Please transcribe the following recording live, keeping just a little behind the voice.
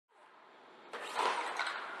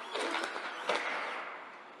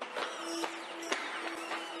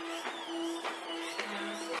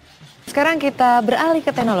Sekarang kita beralih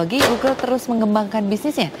ke teknologi. Google terus mengembangkan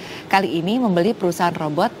bisnisnya. Kali ini membeli perusahaan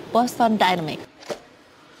robot Buatan.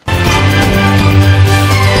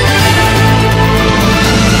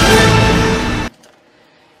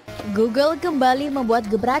 Google kembali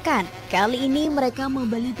membuat gebrakan. Kali ini mereka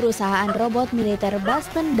membeli perusahaan robot militer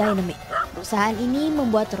Buatan. Perusahaan ini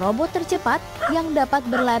membuat robot tercepat yang dapat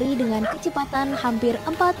berlari dengan kecepatan hampir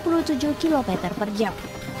 47 km per jam.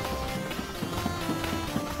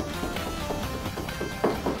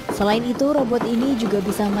 Selain itu, robot ini juga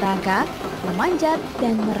bisa merangkak, memanjat,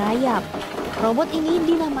 dan merayap. Robot ini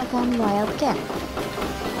dinamakan Wildcat.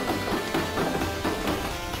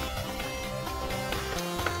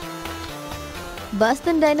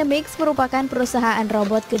 Buatan Dynamics merupakan perusahaan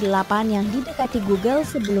robot ke-8 yang didekati Google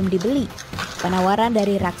sebelum dibeli. Penawaran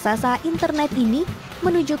dari raksasa internet ini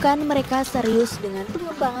menunjukkan mereka serius dengan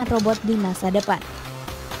pengembangan robot di masa depan.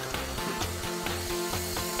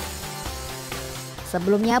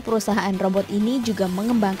 Sebelumnya, perusahaan robot ini juga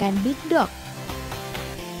mengembangkan Big Dog.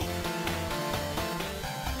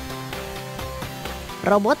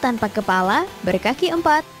 Robot tanpa kepala, berkaki 4,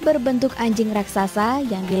 berbentuk anjing raksasa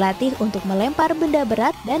yang dilatih untuk melempar benda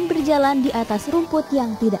berat dan berjalan di atas rumput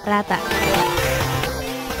yang tidak rata.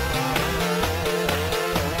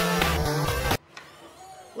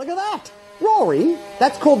 Look at that! Rory,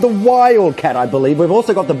 that's called the Wildcat, I believe. We've also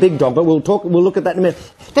got the Big Dog, but we'll look at that in a minute.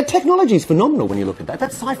 The technology is phenomenal when you look at that.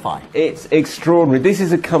 That's sci-fi. It's extraordinary. This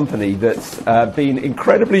is a company that's been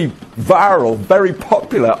incredibly viral, very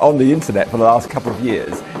popular on the internet for the last couple of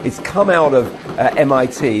years. It's come out of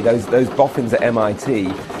MIT, those boffins at MIT.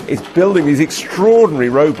 It's building these extraordinary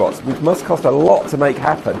robots, which must cost a lot to make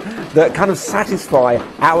happen, that kind of satisfy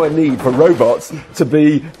our need for robots to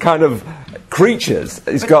be kind of creatures.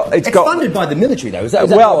 It's funded by the military, though. Is that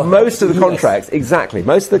well, most of the contracts, exactly.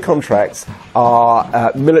 Most of the contracts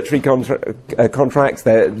are military contracts.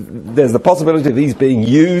 There's the possibility of these being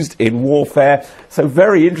used in warfare. So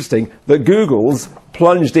very interesting that Google's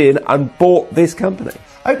plunged in and bought this company.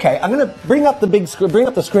 Okay, I'm going to bring up the big screen. Bring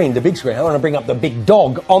up the screen, the big screen. I want to bring up the Big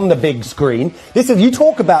Dog on the big screen. This is, you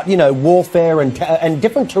talk about, you know, warfare and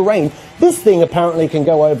different terrain. This thing apparently can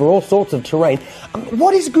go over all sorts of terrain.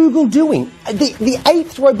 What is Google doing? The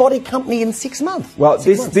 8th robotic company in 6 months. Well,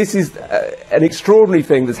 this is an extraordinary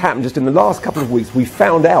thing that's happened just in the last couple of weeks. We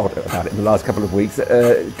found out about it in the last couple of weeks.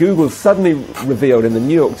 Google suddenly revealed in the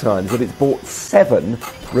New York Times that it's bought 7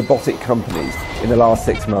 robotic companies in the last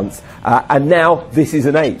 6 months, and now this is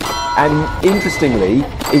an 8th. And interestingly,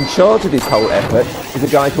 in charge of this whole effort is a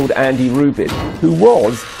guy called Andy Rubin, who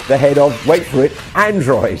was the head of, wait for it,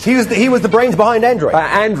 Android. He was the brains behind Android.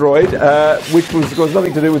 Android, which was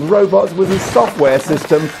nothing to do with robots, was a software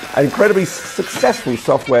system, an incredibly successful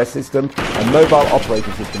software system, a mobile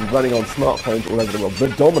operating system running on smartphones all over the world, the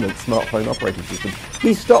dominant smartphone operating system.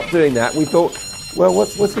 He stopped doing that. We thought, well,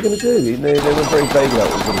 what's he going to do? They were very vague about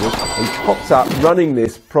what he was going to do. He pops up running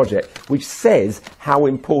this project, which says how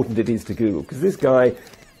important it is to Google. Because this guy,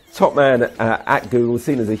 top man at Google,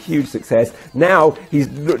 seen as a huge success. Now he's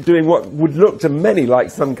doing what would look to many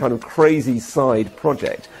like some kind of crazy side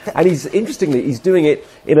project. And interestingly, he's doing it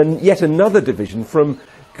in yet another division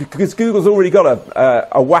because Google's already got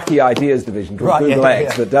a wacky ideas division called Google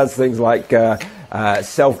X that does things like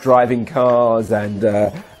self-driving cars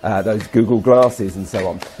and those Google glasses and so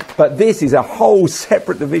on. But this is a whole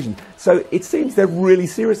separate division. So it seems they're really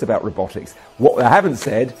serious about robotics. What they haven't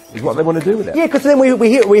said is what they want to do with it. Yeah, because then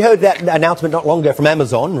we heard that announcement not long ago from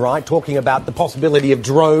Amazon, right, talking about the possibility of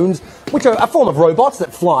drones, which are a form of robots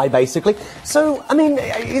that fly, basically. So, I mean,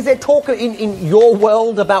 is there talk in your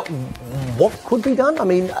world about what could be done? I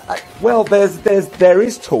mean, well, there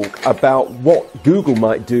is talk about what Google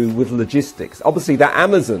might do with logistics. Obviously, that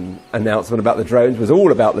Amazon announcement about the drones was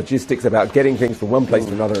all about logistics, about getting things from one place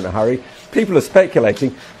to another in a hurry. People are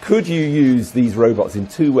speculating, could you use these robots in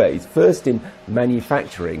 2 ways? First, in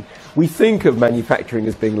manufacturing. We think of manufacturing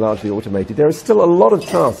as being largely automated. There are still a lot of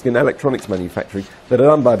tasks in electronics manufacturing that are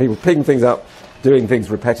done by people picking things up, doing things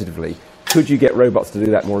repetitively. Could you get robots to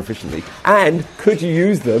do that more efficiently? And could you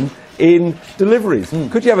use them in deliveries?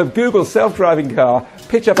 Could you have a Google self-driving car,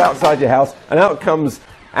 pitch up outside your house, and out comes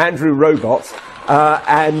Andrew Robot,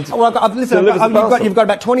 and you've got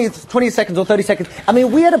about 20 seconds or 30 seconds. I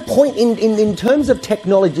mean, we're at a point in terms of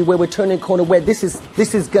technology where we're turning a corner where this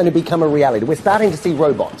is going to become a reality. We're starting to see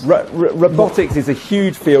robots. Robotics is a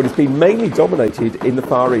huge field. It's been mainly dominated in the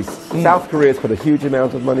Far East. South Korea's put a huge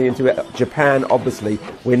amount of money into it. Japan, obviously.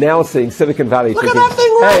 We're now seeing Silicon Valley Look thinking, at that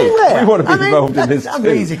thing running hey, there. we want to be involved in this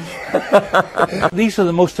amazing. too. These are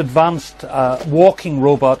the most advanced walking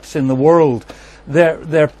robots in the world.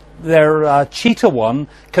 They're their Cheetah one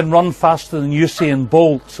can run faster than Usain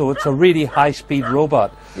Bolt, so it's a really high-speed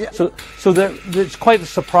robot. Yeah. So it's quite a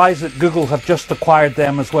surprise that Google have just acquired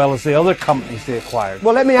them as well as the other companies they acquired.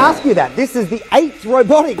 Well, let me ask you that. This is the 8th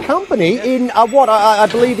robotic company in I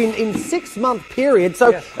believe in 6-month period.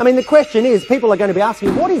 So, Yes. I mean, the question is, people are going to be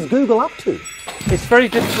asking, what is Google up to? It's very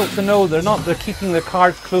difficult to know. They're keeping their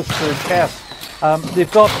cards close to their chest.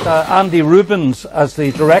 They've got Andy Rubins as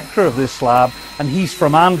the director of this lab, and he's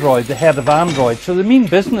from Android, the head of Android. So they mean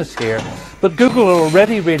business here. But Google are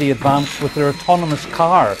already really advanced with their autonomous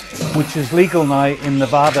car, which is legal now in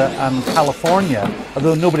Nevada and California,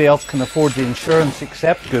 although nobody else can afford the insurance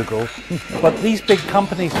except Google. But these big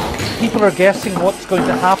companies, people are guessing what's going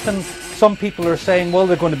to happen. Some people are saying, well,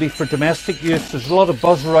 they're going to be for domestic use. There's a lot of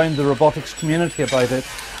buzz around the robotics community about it.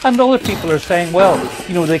 And other people are saying, well,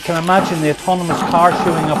 you know, they can imagine the autonomous car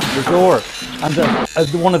showing up at the door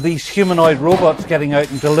and one of these humanoid robots getting out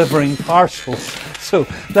and delivering parcels. So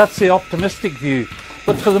that's the optimistic view.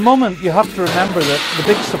 But for the moment, you have to remember that the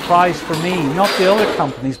big surprise for me, not the other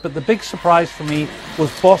companies, but the big surprise for me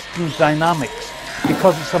was Boston Dynamics,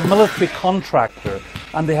 because it's a military contractor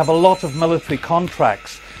and they have a lot of military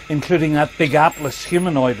contracts, including that big Atlas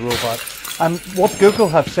humanoid robot. And what Google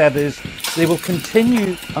have said is they will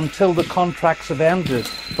continue until the contracts have ended,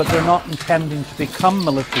 but they're not intending to become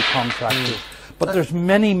military contractors. But there's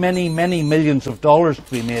many, many, many millions of dollars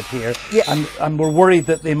to be made here, Yeah. and we're worried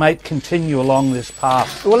that they might continue along this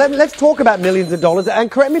path. Well, let's talk about millions of dollars. And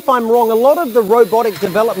correct me if I'm wrong, a lot of the robotic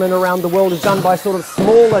development around the world is done by sort of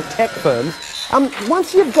smaller tech firms.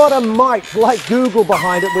 Once you've got a might like Google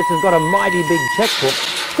behind it, which has got a mighty big checkbook,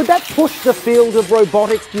 could that push the field of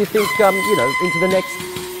robotics, do you think, into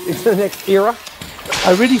the next era?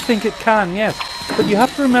 I really think it can, yes. But you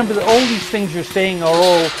have to remember that all these things you're saying are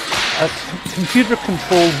all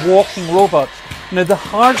computer-controlled walking robots. Now, the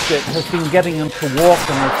hard bit has been getting them to walk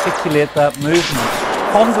and articulate that movement.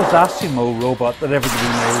 Honda's Asimo robot that everybody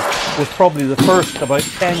knows was probably the first about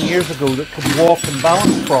 10 years ago that could walk and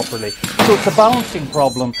balance properly. So it's a balancing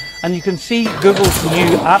problem, and you can see Google's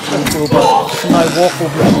new Atlas robot can now walk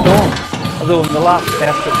over stones, although in the last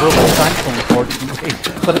test it broke its ankle, unfortunately,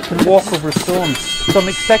 but it can walk over stones. So I'm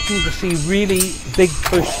expecting to see really big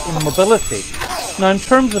push in mobility. Now, in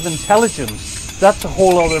terms of intelligence, that's a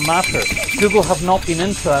whole other matter. Google have not been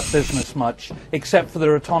into that business much, except for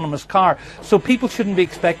their autonomous car. So people shouldn't be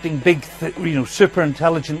expecting big, super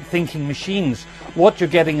intelligent thinking machines. What you're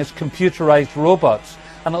getting is computerized robots,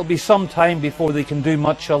 and it'll be some time before they can do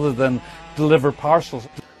much other than deliver parcels.